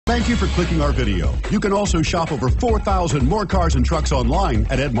Thank you for clicking our video. You can also shop over 4,000 more cars and trucks online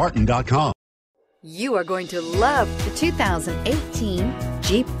at edmartin.com. You are going to love the 2018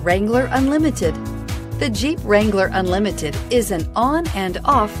 Jeep Wrangler Unlimited. The Jeep Wrangler Unlimited is an on- and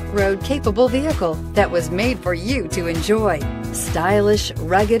off-road capable vehicle that was made for you to enjoy. Stylish,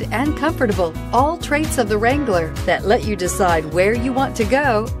 rugged, and comfortable, all traits of the Wrangler that let you decide where you want to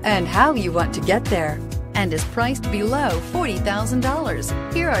go and how you want to get there, and is priced below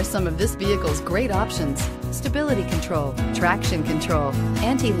 $40,000. Here are some of this vehicle's great options: stability control, traction control,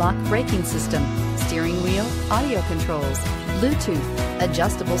 anti-lock braking system, steering wheel audio controls, Bluetooth,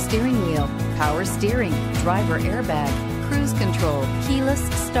 adjustable steering wheel, power steering, driver airbag, cruise control, keyless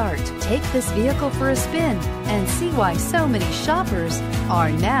start. Take this vehicle for a spin and see why so many shoppers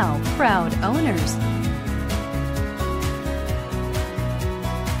are now proud owners.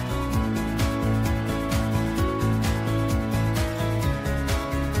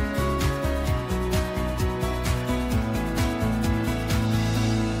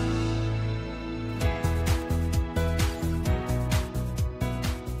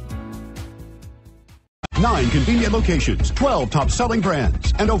 Nine convenient locations, 12 top-selling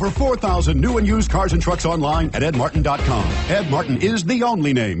brands, and over 4,000 new and used cars and trucks online at edmartin.com. Ed Martin is the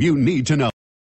only name you need to know.